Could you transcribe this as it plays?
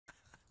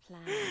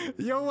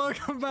Yo,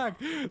 welcome back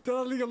to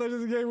the League of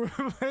Legends game.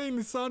 We're playing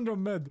LISSANDRA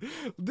mid.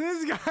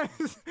 These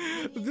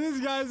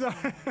guys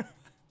are...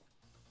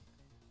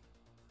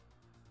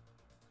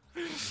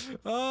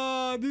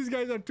 these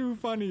guys are too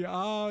funny.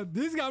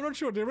 These guys, I'm not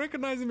sure. They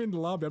recognized me in the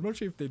lobby. I'm not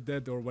sure if they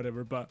did or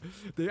whatever, but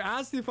they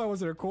asked if I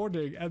was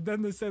recording and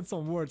then they said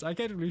some words. I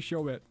can't really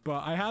show it,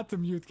 but I had to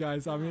mute,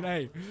 guys. I mean,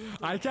 hey,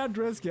 I can't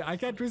risk it. I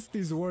can't risk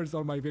these words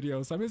on my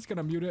videos. So I'm just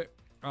gonna mute it.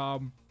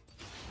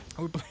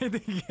 We play the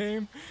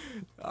game.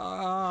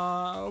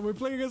 We're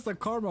playing against the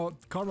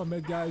Karma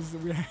mid, guys.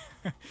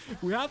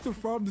 We have to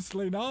farm this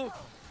lane out.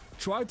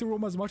 Try to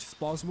roam as much as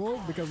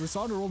possible because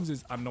LISSANDRA roams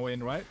is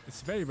annoying, right?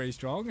 It's very, very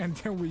strong. And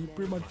then we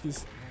pretty much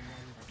just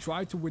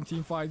try to win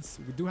team fights.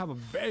 We do have a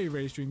very,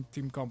 very strong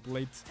team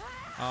complete.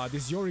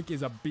 This Yorick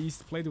is a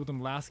beast. Played with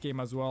him last game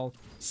as well.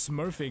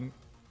 Smurfing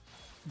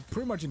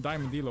pretty much in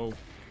Diamond Elo.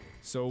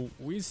 So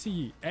we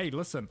see, hey,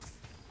 listen.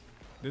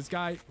 This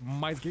guy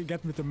might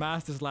get me to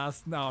Masters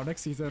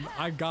next season.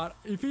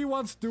 If he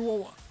wants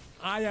duo,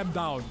 I am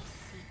down.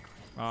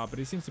 But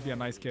he seems to be a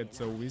nice kid,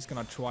 so we're just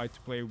gonna try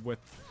to play with,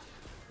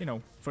 you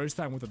know, first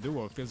time with a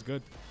duo. It feels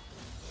good.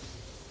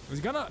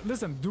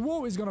 Listen,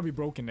 duo is gonna be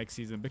broken next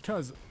season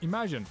because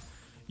imagine,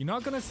 you're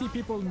not gonna see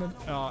people in the,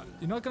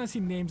 you're not gonna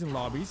see names in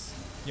lobbies.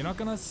 You're not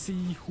gonna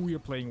see who you're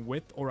playing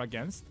with or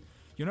against.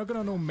 You're not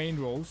gonna know main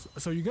roles,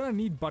 so you're gonna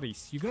need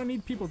buddies. You're gonna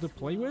need people to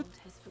play with,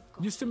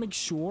 just to make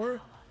sure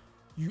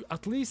you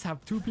at least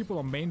have 2 people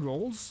on main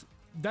roles.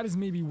 That is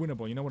maybe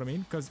winnable, you know what I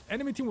mean? Because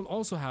enemy team will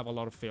also have a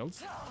lot of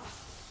fails.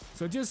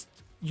 So just,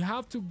 you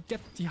have to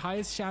get the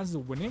highest chances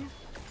of winning.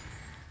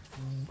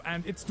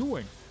 And it's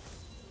doing.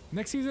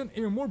 Next season,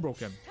 even more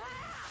broken.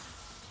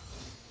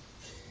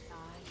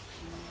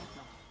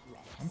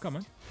 I'm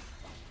coming.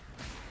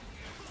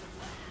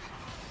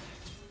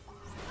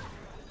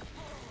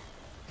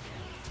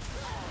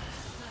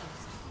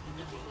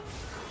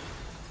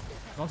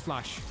 Don't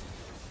flash.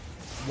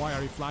 Why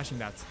are you flashing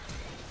that?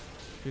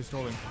 He's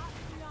trolling.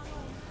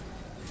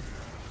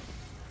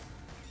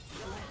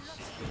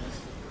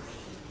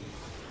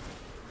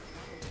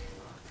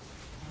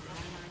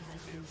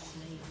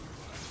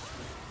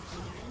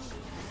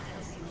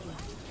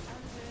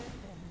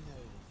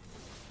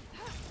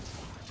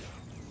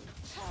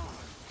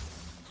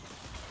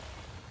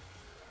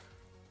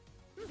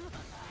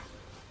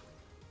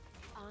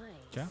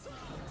 Okay.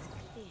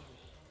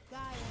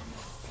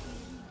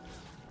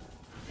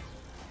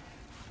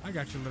 I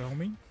got you, little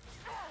homie.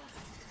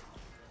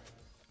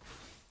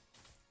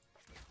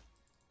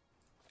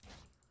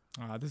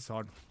 This is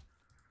hard.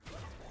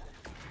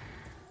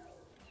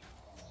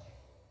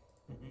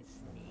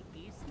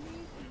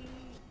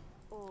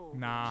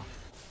 Nah,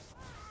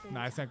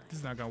 this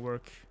is not gonna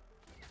work.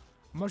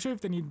 I'm not sure if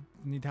they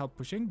need help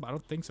pushing, but I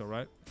don't think so,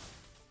 right?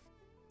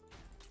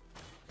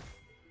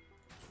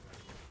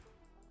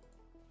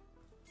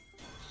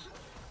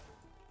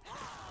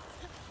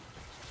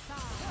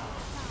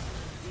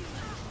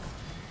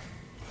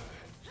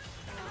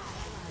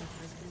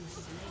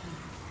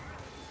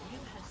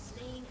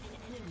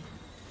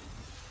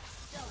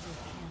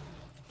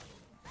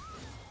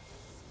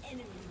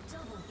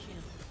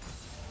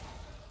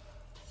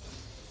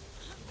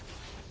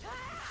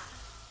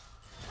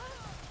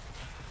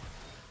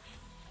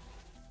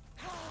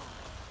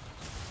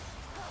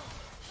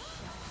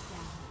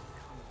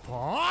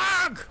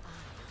 Fuck!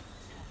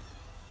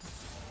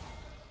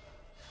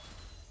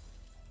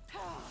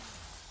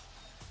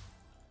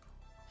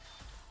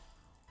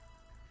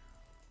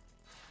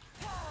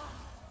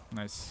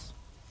 Nice.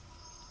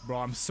 Bro,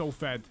 I'm so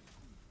fed.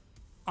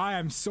 I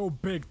am so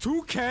big.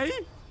 2K?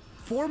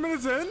 4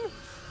 minutes in?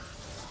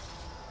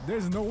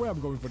 There's no way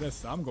I'm going for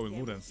this. I'm going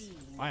Ludens.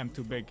 I am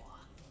too big.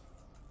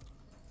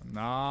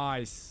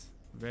 Nice.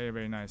 Very,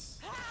 very nice.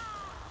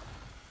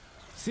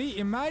 See,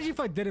 imagine if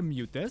I didn't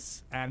mute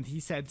this and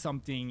he said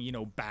something, you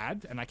know,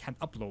 bad and I can't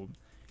upload.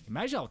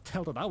 Imagine how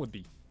tilted I would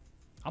be.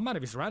 I might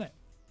have just ran it.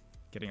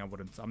 Kidding, I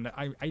wouldn't.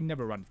 I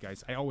never run it,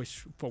 guys. I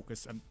always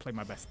focus and play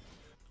my best.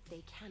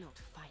 They cannot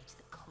fight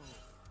the cold.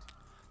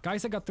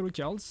 Guys, I got 3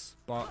 kills,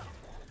 but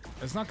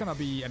it's not gonna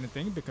be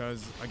anything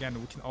because again,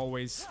 we can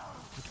always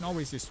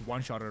just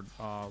one-shot it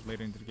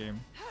later into the game.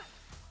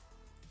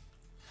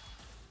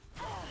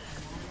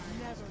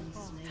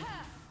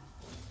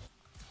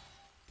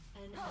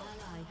 An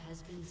ally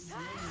has been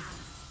slain.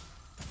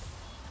 The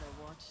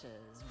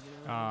watchers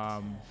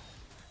will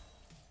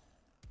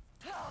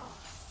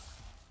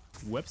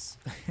Whoops.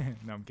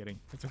 No, I'm kidding.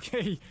 It's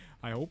okay.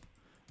 I hope.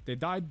 They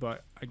died,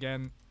 but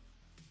again.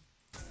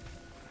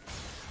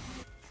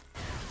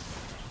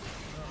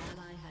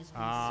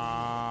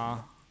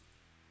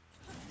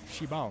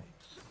 Shibao.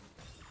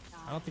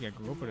 I don't think I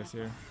can go for this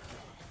here.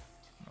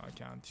 No, I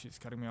can't. She's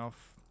cutting me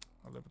off.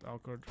 A little bit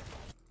awkward.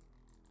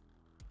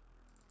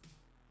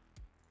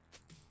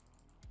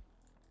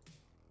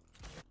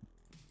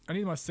 I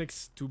need my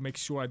 6 to make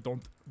sure I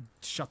don't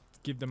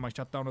give them my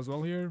shutdown as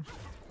well here.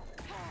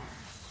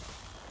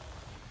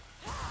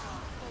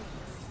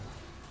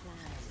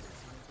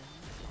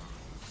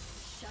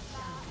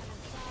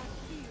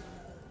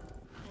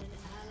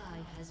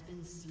 has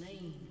been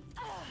slain.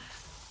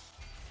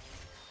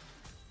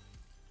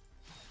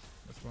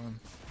 That's one.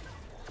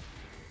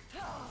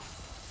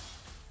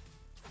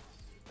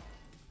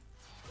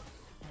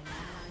 An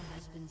ally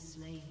has been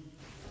slain.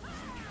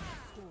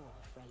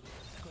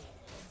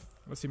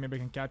 Let's see, maybe I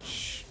can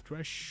catch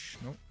Thresh.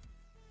 No.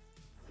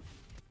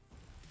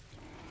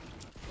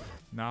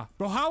 Nah.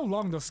 Bro, how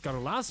long does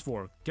Scuttle last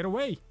for? Get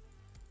away!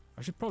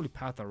 I should probably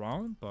path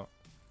around, but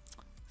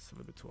it's a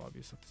little bit too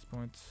obvious at this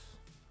point.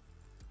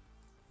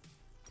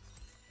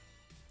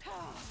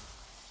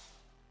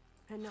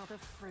 Another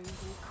frozen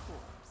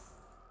corpse.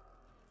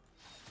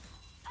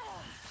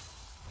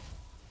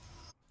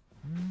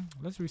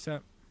 Let's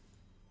reset.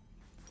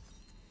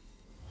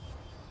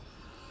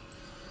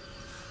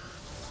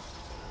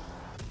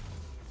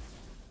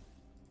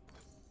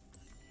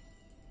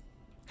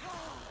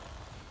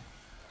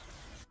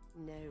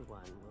 No one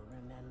will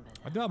remember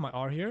I do have my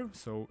R here,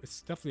 so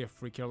it's definitely a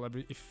free kill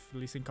if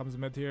Lee Sin comes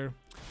mid here.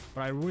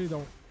 But I really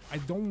don't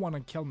want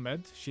to kill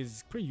mid.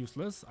 She's pretty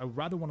useless. I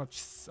rather want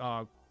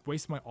to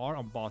waste my R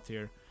on bot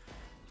here,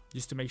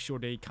 just to make sure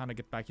they kind of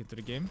get back into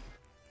the game.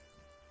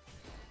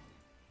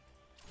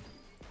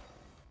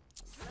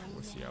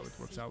 We'll see how it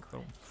works out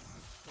though.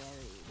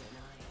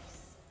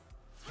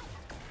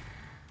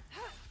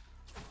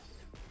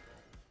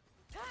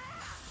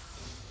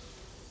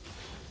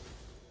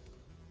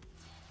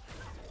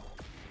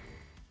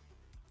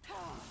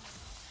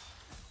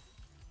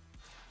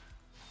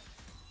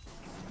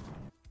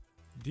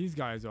 These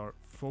guys are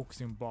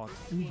focusing bot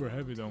uber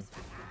heavy though.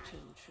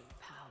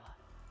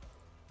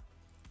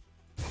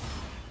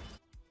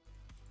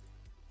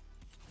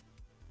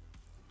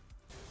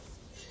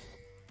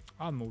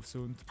 I'll move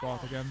soon to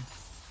bot again.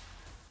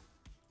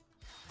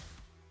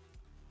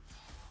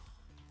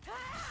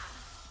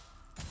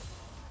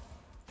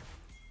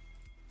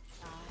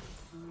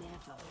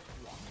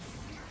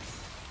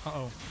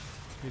 Uh-oh.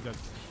 He's dead.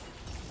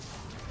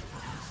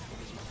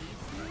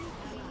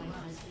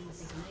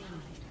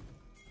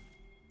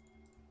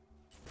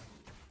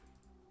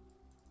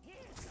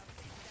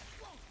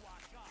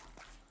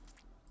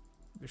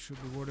 This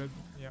should be warded.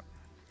 Yep.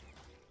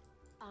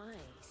 I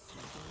see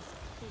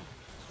things.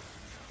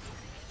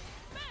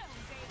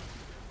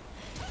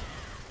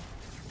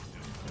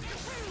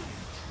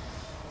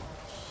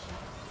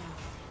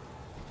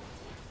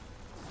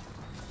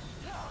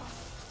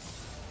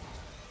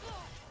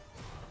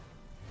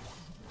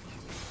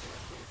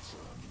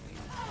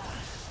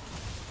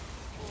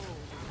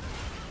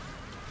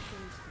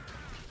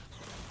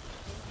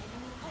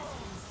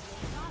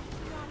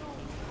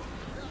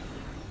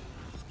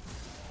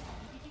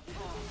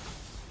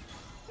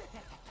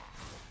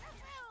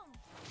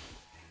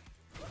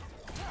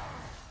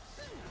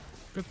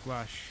 Good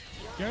flash.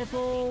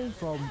 Careful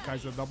from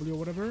Kaiser W or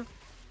whatever.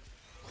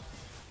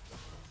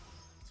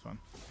 It's fun.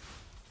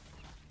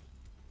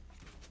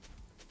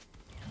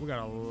 We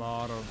got a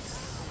lot of...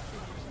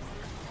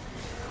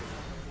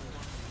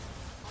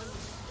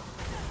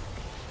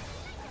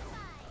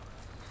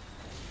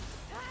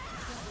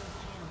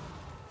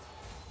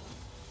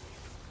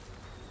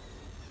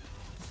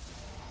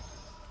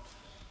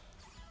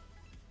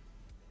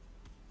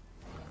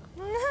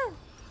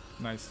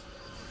 Nice.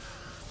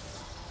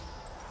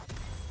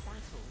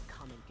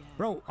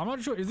 Bro, I'm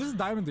not sure. Is this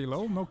Diamond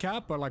Elo? No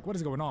cap, but like, what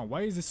is going on?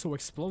 Why is this so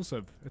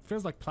explosive? It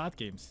feels like plat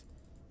games.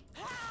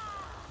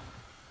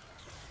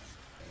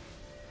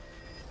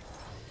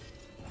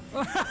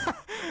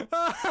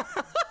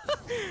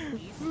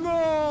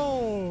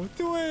 No!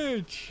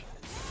 Twitch!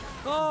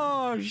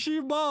 Oh,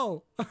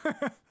 she-ball!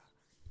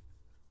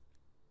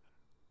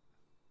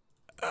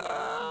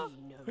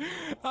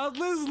 At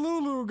least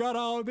Lulu got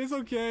out. It's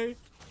okay.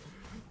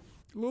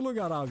 Lulu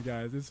got out,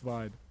 guys. It's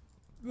fine.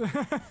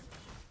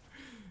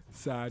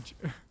 Sag.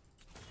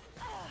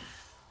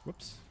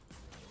 Whoops.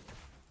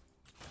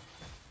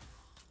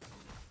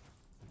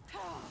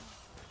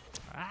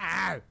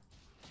 Ah!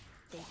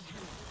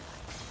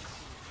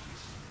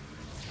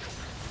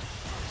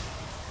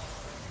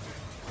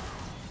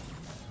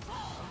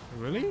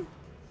 Really?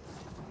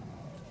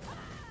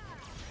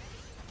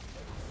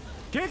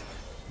 Kick!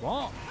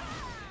 What?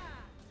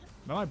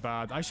 Not my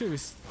bad. I should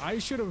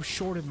have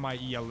shorted my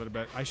E a little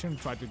bit. I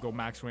shouldn't try to go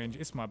max range.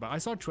 It's my bad. I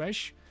saw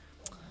Thresh.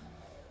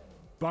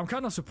 But I'm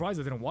kind of surprised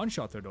I didn't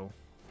one-shot her though.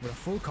 With a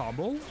full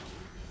combo?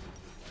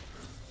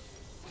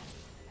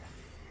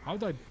 How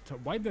did I...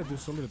 Why did I do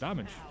so little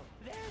damage?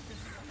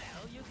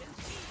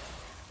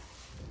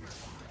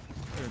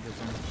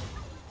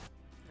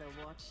 The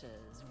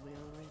watchers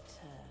will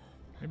return.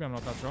 Maybe I'm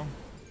not that strong.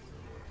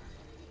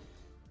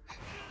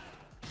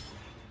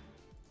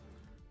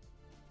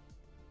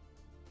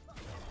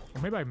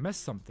 Or maybe I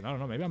missed something. I don't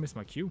know. Maybe I missed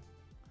my Q.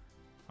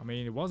 I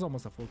mean, it was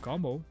almost a full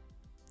combo.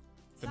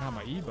 Didn't have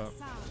my E, but...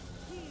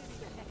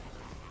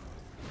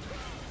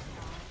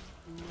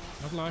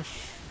 Not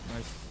Lash.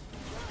 Nice.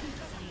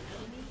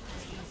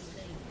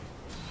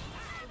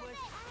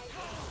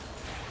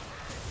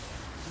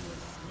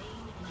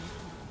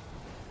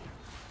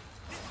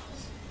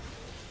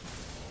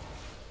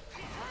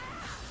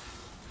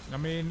 I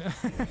mean,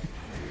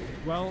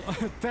 well,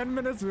 10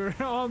 minutes we're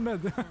on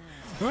mid.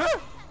 Huh?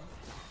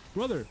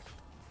 Brother.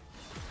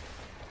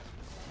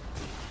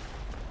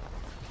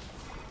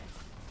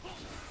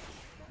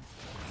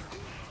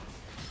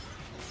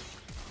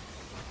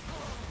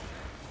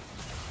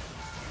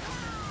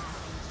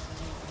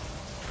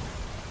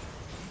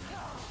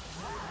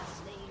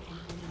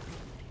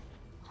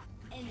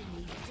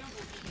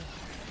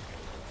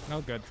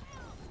 Not good.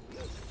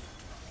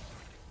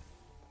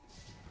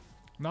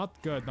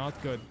 Not good,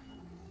 not good.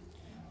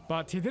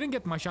 But he didn't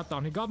get my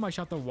shutdown. He got my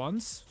shutdown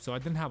once, so I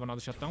didn't have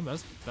another shutdown.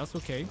 That's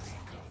okay.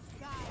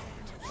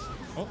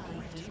 Oh.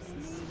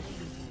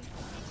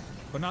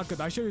 But not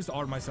good. I should use the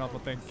R myself, I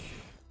think.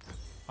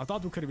 I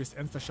thought we could have used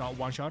insta-shot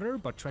one-shotter,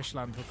 but Trash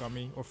Land hook on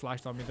me, or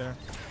flashed on me there.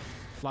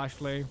 Flash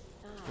flay,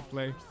 good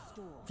play.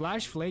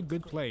 Flash flay,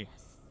 good play.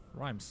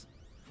 Rhymes.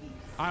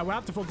 Alright, we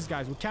have to focus,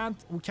 guys. We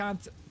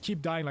can't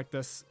keep dying like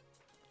this.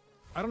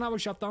 I don't have a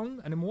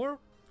shutdown anymore,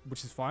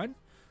 which is fine.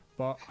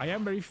 But I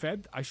am very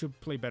fed. I should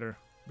play better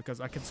because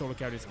I can solo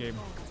carry this game.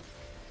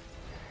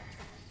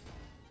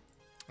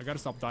 I gotta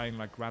stop dying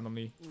like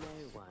randomly. No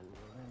one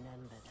will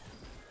remember them.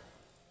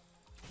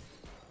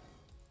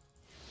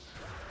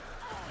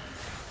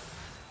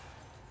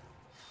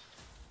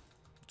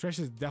 Trash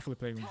is definitely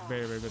playing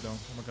very, very good though.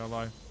 I'm not gonna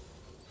lie.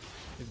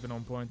 He's been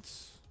on point.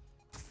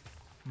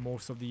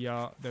 Most of the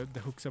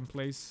hooks in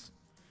place.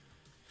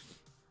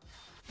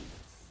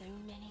 So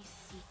many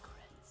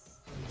secrets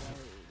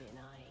buried in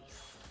ice.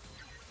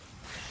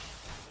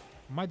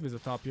 Might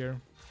visit top here.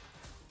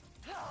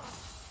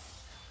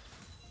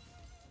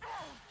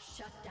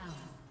 Shut down.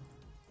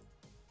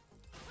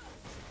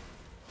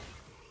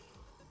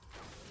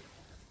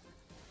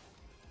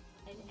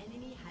 An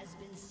enemy has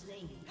been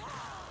slain.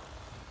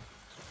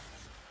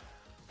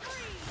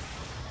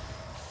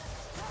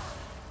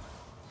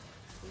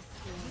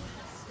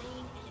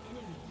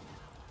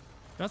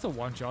 That's a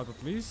one shot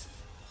at least.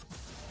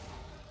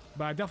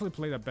 But I definitely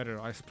play that better.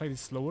 I played it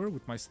slower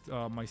with my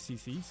my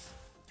CCs.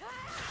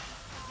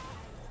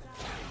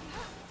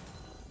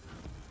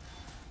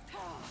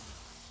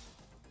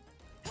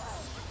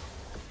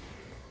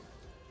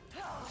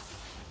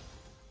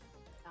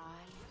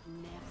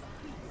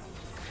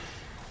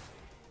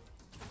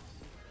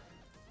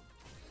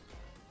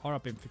 R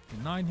up in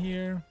 59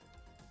 here.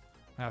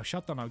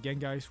 Shutdown again,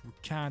 guys. We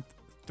can't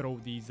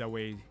throw these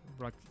away.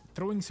 Like,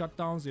 throwing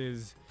shutdowns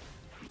is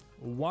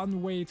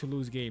one way to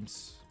lose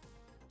games.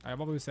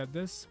 I've always said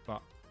this,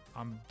 but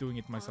I'm doing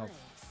it myself.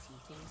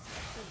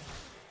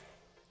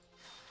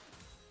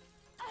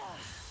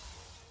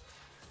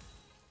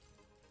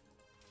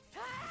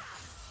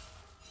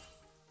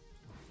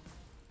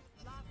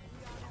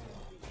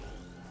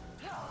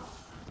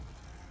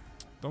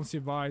 Don't see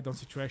Vi, don't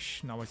see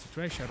Thresh. Now I see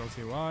Thresh, I don't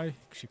see why.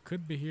 She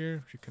could be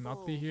here, she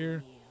cannot be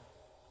here.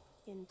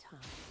 In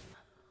time.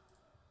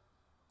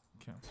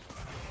 Okay.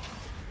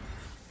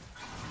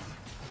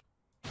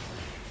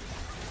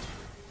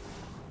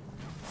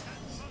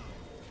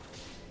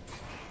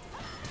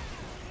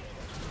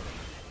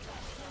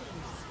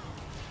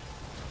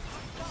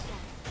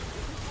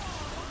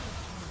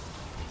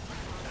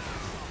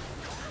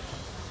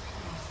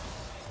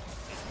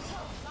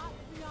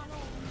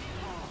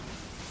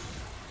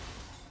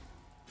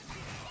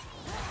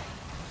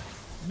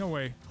 No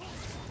way.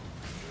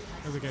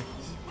 That's okay.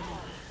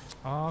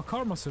 Ah,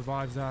 Karma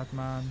survives that,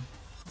 man.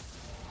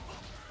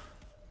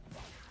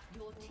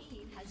 Your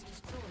team has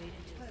destroyed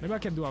a turret. Maybe I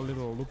can do a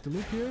little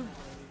loop-to-loop here.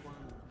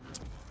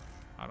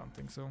 I don't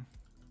think so.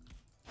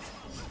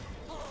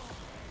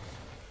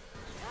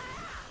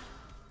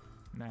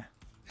 Nah.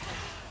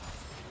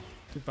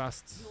 Too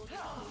fast. Your team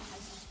has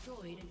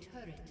destroyed a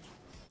turret.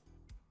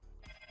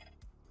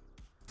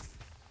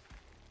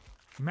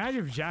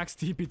 Imagine if Jax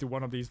TP to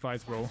one of these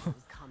fights, bro.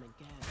 Come and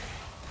go.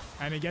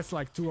 And he gets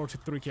like 2 or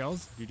 3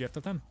 kills. You get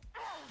to 10.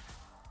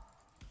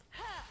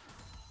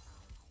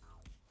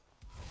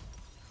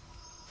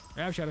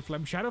 I have Shadow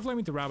Flame. Shadow Flame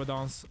into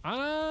Rabadons.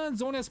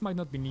 Zonias might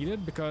not be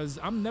needed because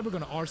I'm never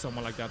gonna R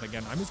someone like that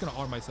again. I'm just gonna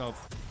R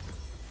myself.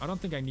 I don't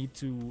think I need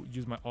to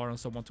use my R on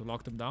someone to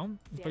lock them down.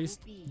 If I use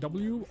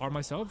W, R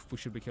myself, we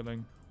should be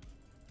killing.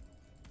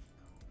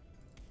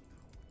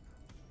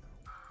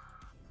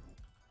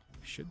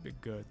 Should be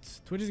good.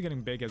 Twitch is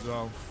getting big as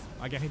well.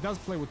 Again, he does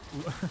play with...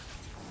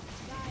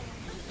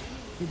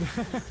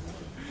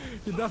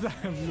 he does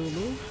have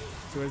Lulu,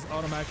 so it's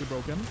automatically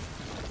broken.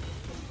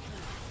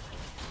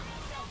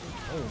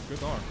 Oh,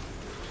 good R.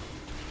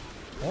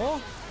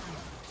 Oh!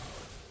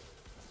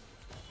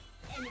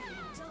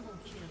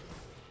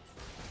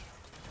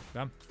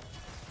 Damn.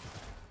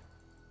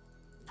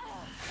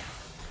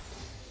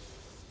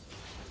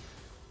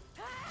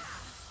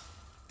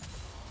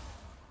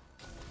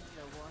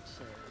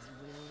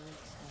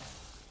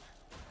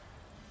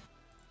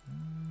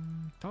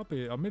 Top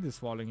mid is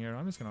falling here.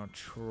 I'm just gonna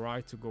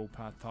try to go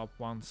past top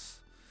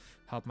once.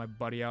 Help my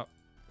buddy out.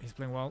 He's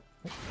playing well.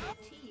 Oh.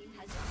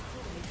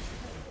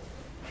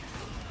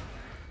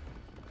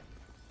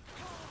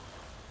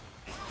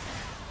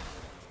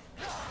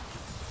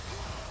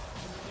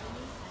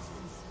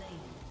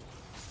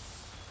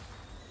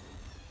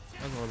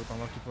 That's a little bit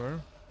unlucky for her.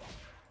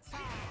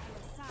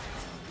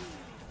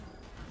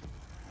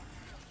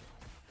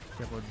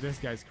 Careful, this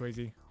guy's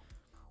crazy.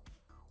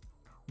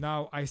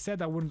 Now, I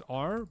said I wouldn't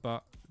R,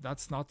 but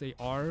that's not a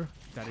R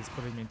that is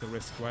putting me into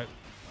risk, right?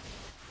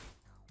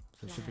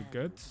 So it should be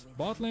good.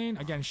 Bot lane,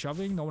 again,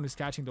 shoving. No one is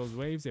catching those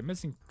waves. They're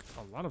missing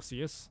a lot of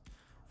CS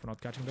for not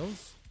catching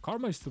those.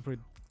 Karma is still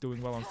pretty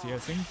doing well on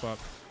CSing, but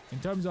in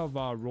terms of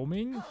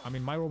roaming, I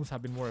mean, my roams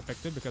have been more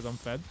effective because I'm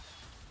fed.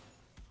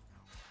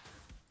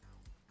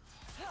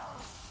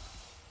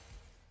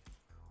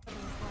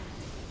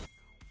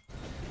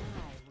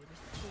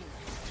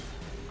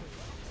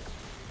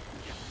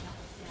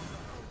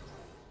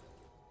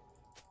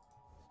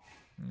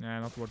 Nah,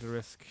 not worth the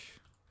risk.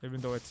 Even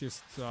though it's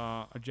just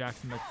a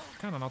Jackson that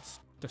kind of not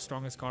the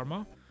strongest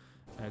Karma,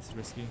 it's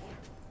risky.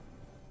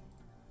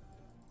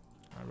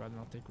 I'd rather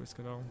not take risk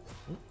at all.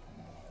 Ooh.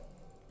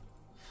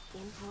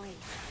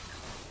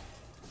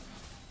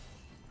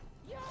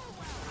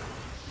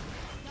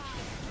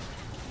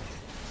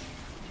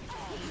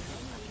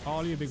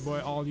 All you, big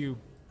boy, all you.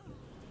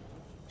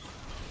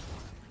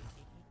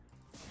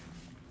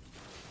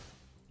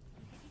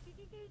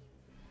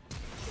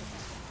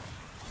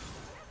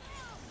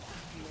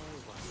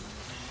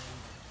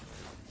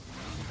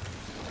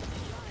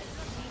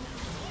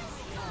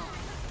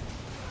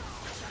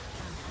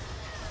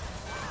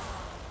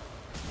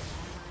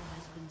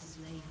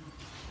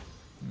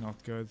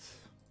 Not good.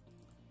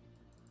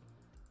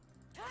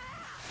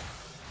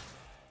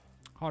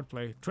 Hard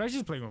play. Tresh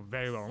is playing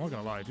very well, I'm not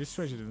gonna lie. This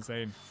Tresh is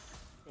insane.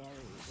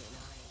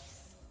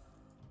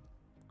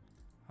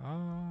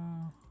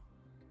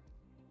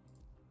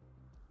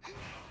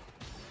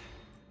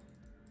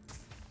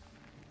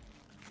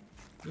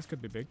 This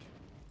could be big.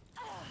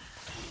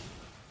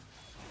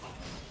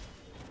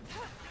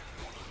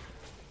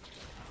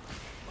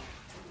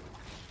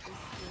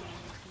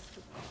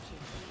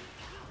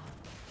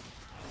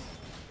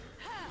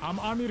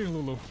 I'm eating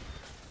Lulu.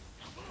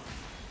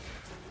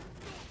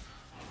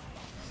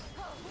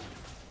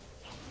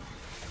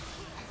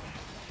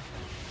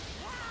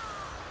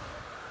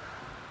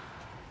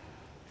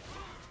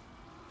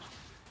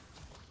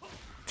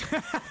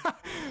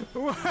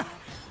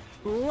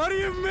 What do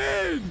you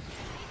mean?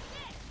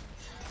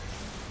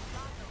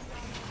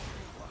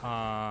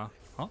 Huh?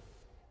 An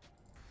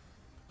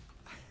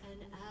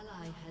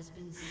ally has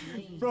been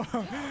slain. Bro,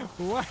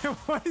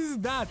 what is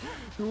that?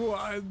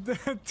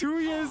 What, 2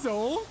 years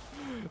old?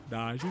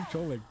 Nah, she's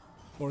trolling.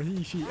 Or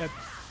he, she, at.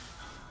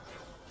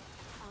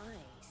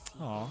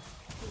 Aw.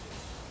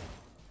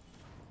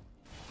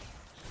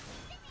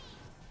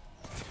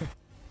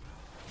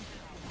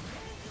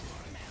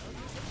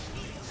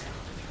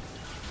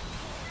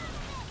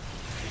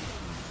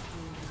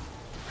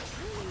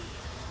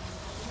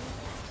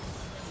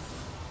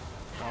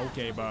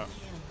 Okay, but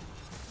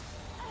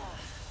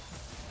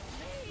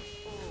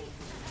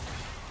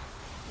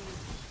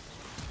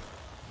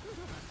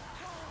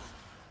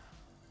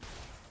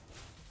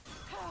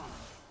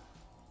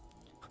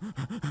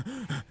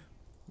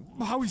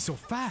how he's so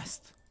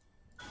fast?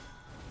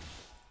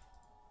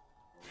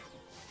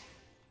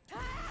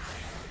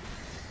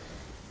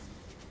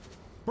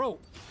 Bro,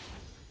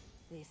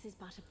 This is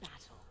but a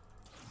battle.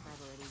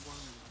 I've already won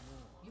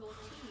the war. Your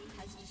team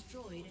has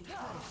destroyed a turret.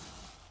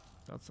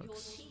 that Your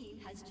sucks. team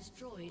has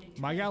destroyed a turret.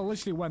 My guy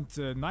literally went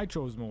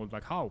Nitro's mode.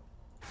 Like, how?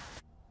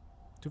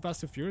 Too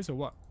fast, too furious, or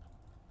what?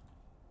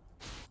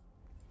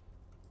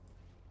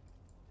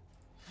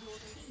 Your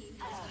team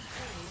has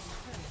destroyed a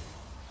turret.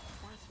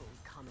 Battles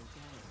come and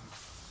go.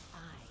 I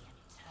am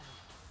eternal.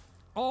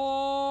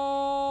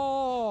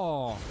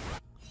 Oh!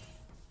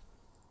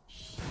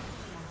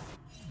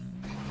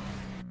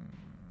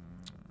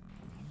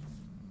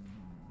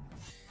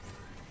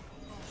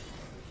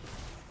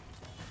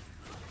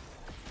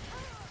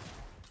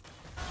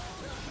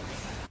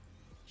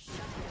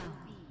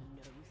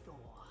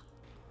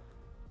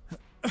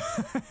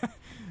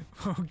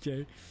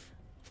 Okay,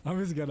 I'm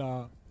just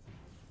gonna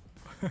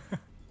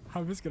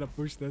I'm just gonna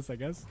push this, I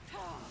guess.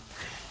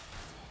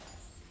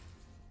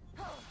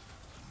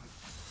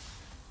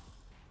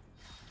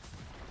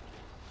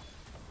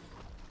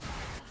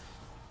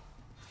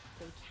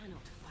 They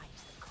cannot fight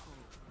the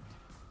cold.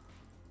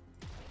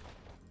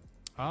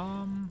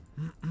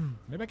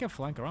 Maybe I can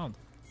flank around.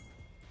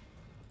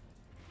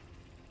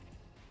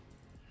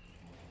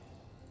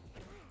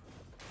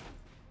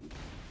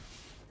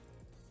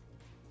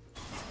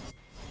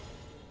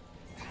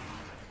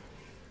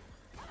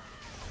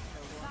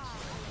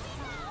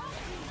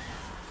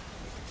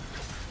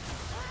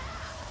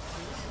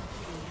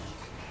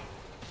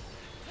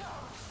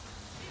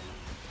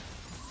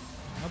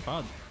 Not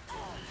bad.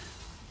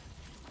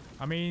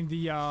 I mean,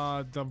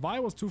 the Vi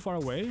was too far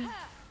away.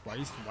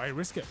 Why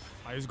risk it?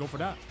 I just go for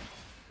that.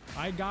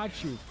 I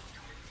got you.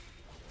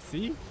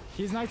 See?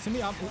 He's nice to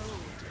me. I'm...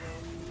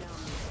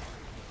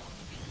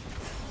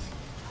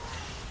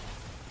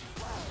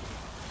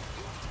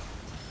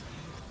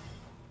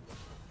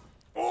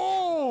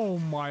 Oh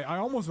my! I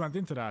almost went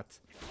into that.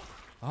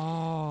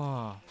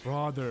 Ah,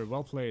 brother,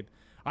 well played.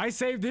 I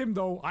saved him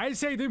though. I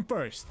saved him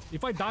first.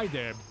 If I die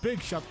there,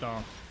 big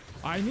shutdown.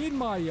 I need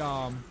my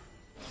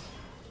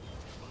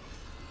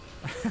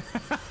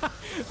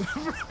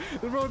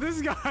bro,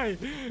 this guy. I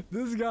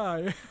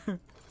never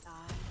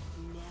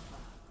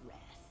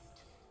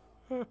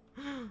rest.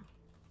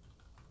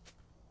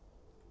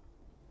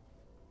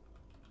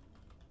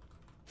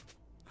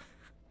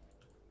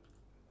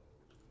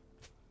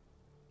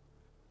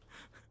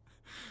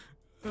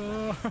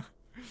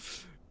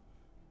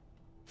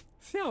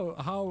 See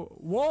how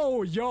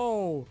whoa,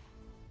 yo,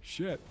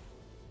 shit.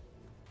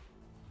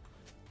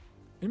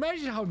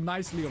 Imagine how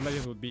nice League of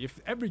Legends would be if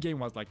every game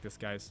was like this,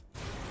 guys.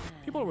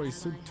 People were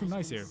too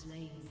nice here.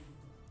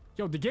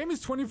 Yo, the game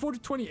is 24 to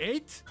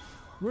 28.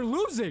 We're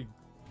losing.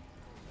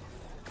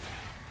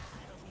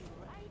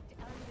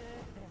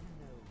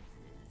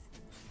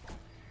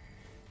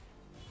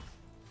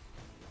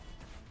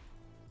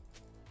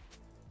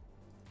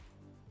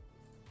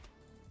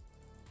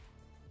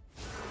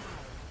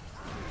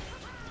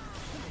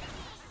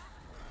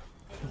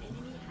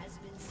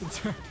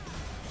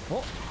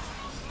 Oh.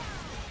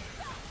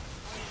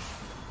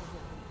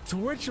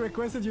 Twitch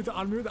requested you to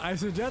unmute. I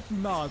suggest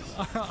not.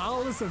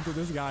 I'll listen to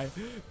this guy.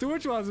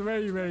 Twitch was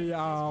very, very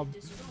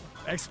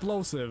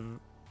explosive,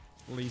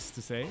 least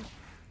to say.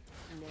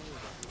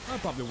 I'll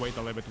probably wait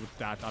a little bit with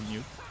that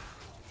unmute.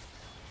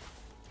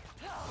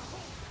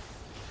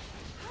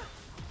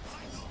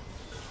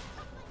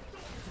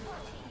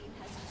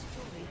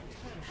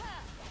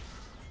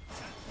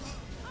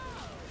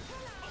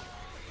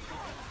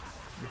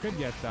 We could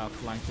get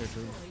flanked here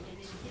too.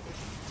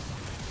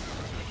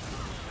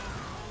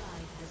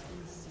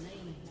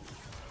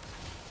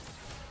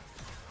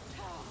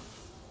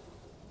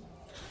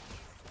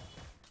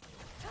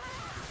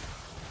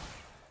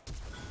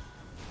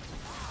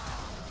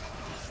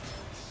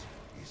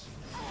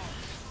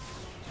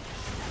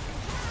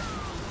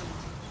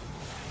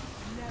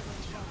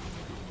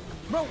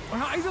 Bro,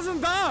 he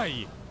doesn't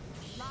die!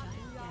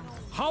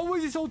 How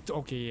is he so...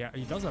 Okay, yeah,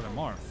 he does have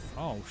MR.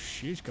 Oh,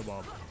 shish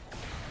kebab.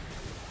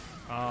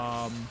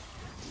 I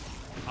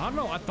don't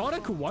know. I thought I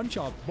could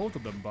one-shot both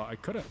of them, but I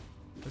couldn't.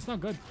 It's not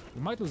good.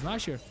 We might lose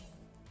Nash here.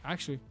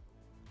 Actually.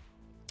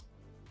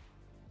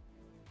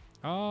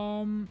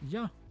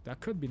 Yeah, that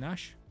could be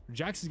Nash.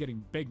 Jax is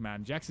getting big,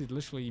 man. Jax is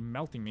literally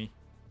melting me.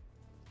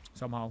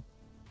 Somehow.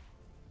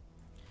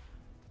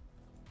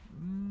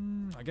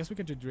 I guess we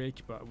could do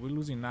Drake, but we're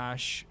losing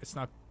Nash. It's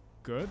not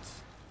good.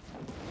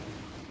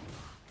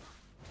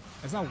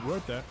 It's not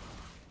worth it.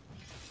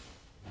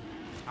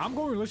 I'm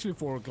going literally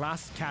for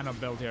glass cannon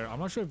build here. I'm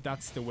not sure if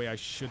that's the way I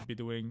should be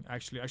doing.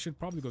 Actually, I should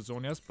probably go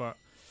Zonias, but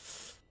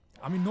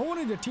I mean, no one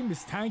in the team is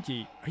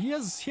tanky. He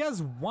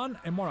has one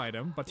MR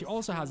item, but he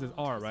also has his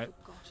R, right?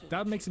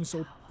 That makes him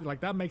so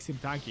that makes him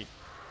tanky.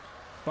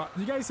 But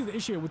you guys see the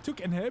issue. We took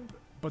inhib,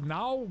 but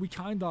now we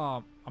kind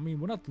of. I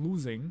mean, we're not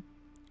losing.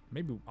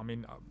 Maybe. I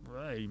mean,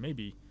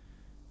 maybe.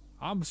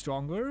 I'm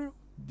stronger.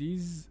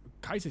 These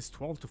Kais is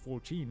 12 to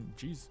 14.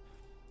 Jeez.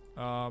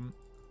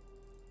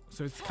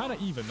 So it's kind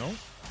of even, no?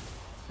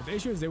 But the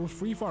issue is they will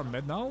free farm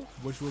mid now,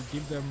 which will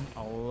give them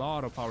a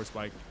lot of power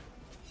spike.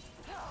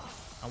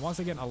 And once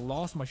again, I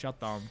lost my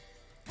shutdown.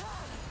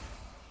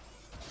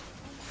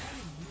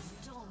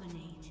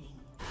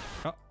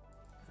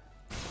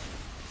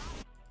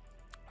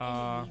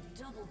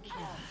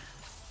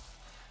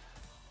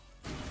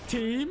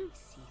 Team?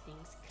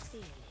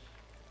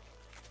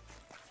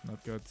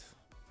 Not good.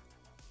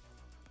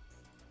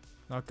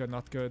 Not good,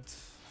 not good.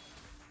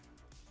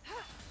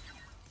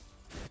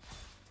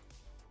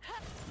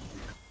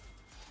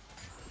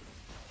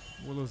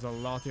 We'll lose a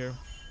lot here.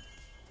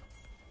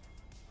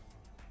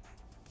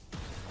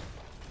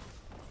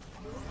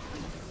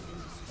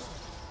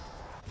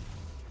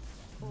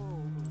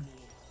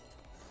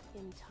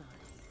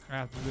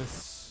 After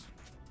this,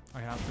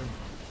 I have to.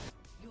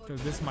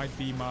 Because this might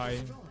be my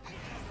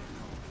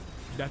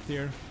death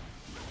here.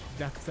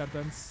 Death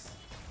sentence.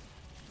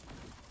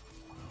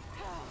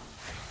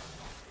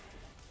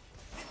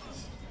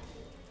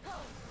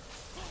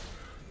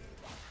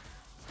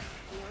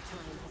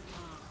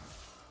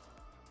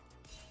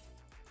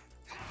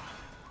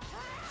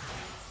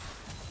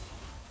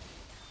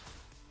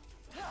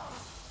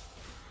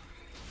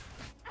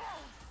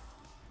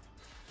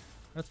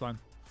 That's fine.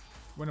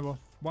 Winnable.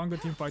 One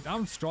good team fight.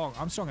 I'm strong.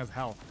 I'm strong as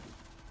hell.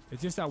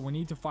 It's just that we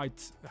need to fight,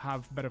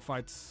 have better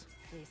fights.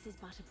 This is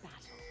but a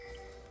battle.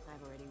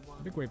 I've already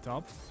won. Big wave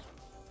top.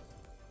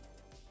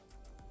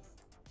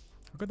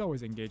 I could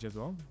always engage as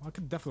well. I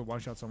could definitely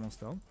one-shot someone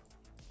still.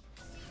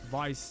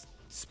 Vice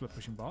split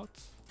pushing bot.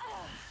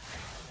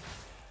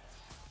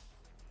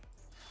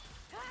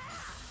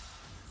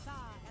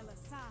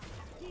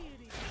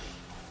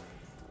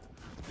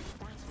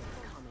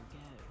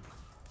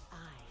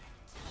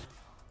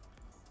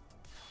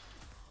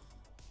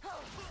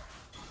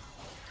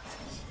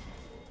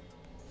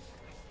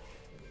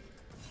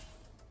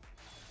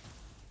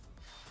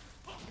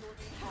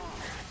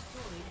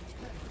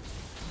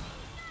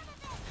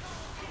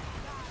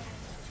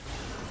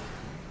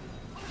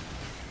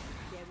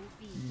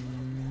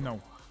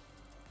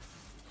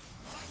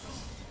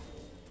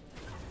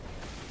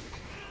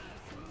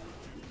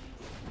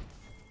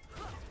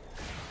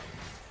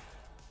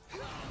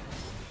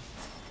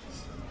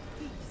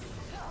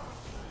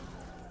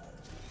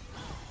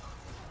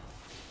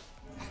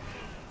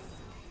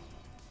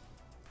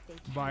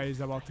 Vi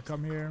is about to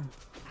come here.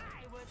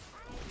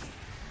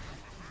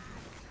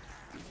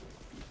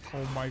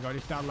 Oh my god,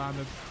 if that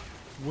landed.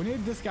 We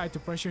need this guy to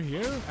pressure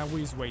here, and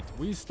we just wait.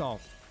 We stall.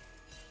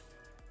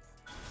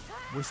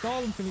 We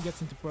stall until he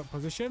gets into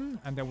position,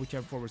 and then we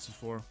can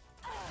 4v4.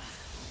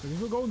 Because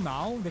if we go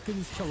now, they can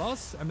just kill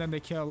us, and then they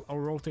kill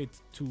or rotate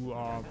to...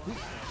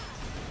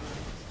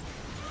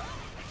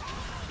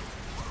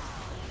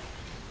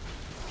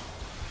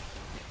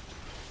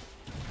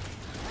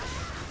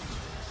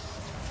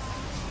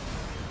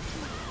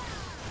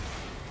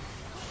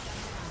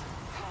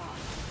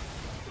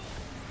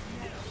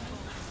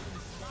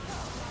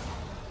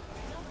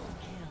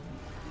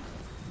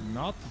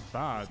 Not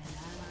bad.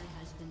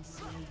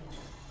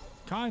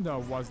 Kinda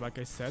was, like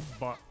I said,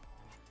 but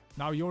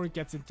now Yorick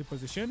gets into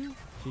position.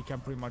 He can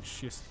pretty much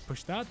just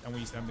push that, and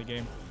we just end the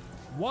game.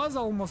 Was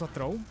almost a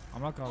throw,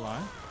 I'm not gonna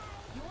lie.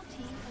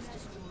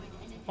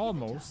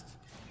 Almost.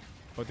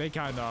 But they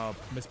kinda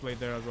misplayed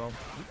there as well.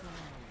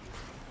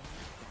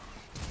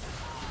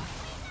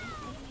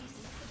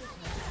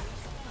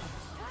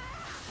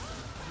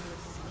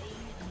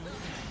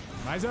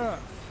 Nicer!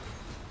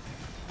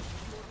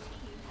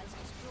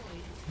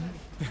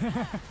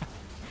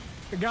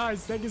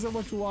 Guys, thank you so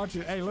much for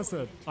watching. Hey,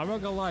 listen, I'm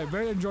not gonna lie,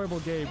 very enjoyable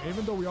game.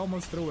 Even though we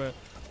almost threw it,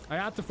 I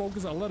had to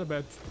focus a little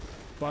bit.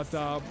 But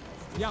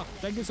yeah,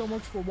 thank you so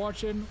much for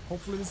watching.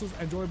 Hopefully this was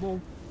enjoyable.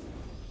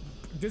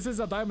 This is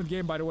a diamond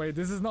game, by the way.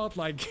 This is not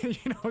like,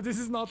 you know, this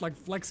is not like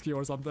flex queue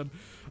or something.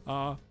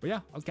 But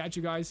yeah, I'll catch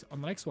you guys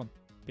on the next one.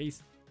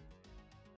 Peace.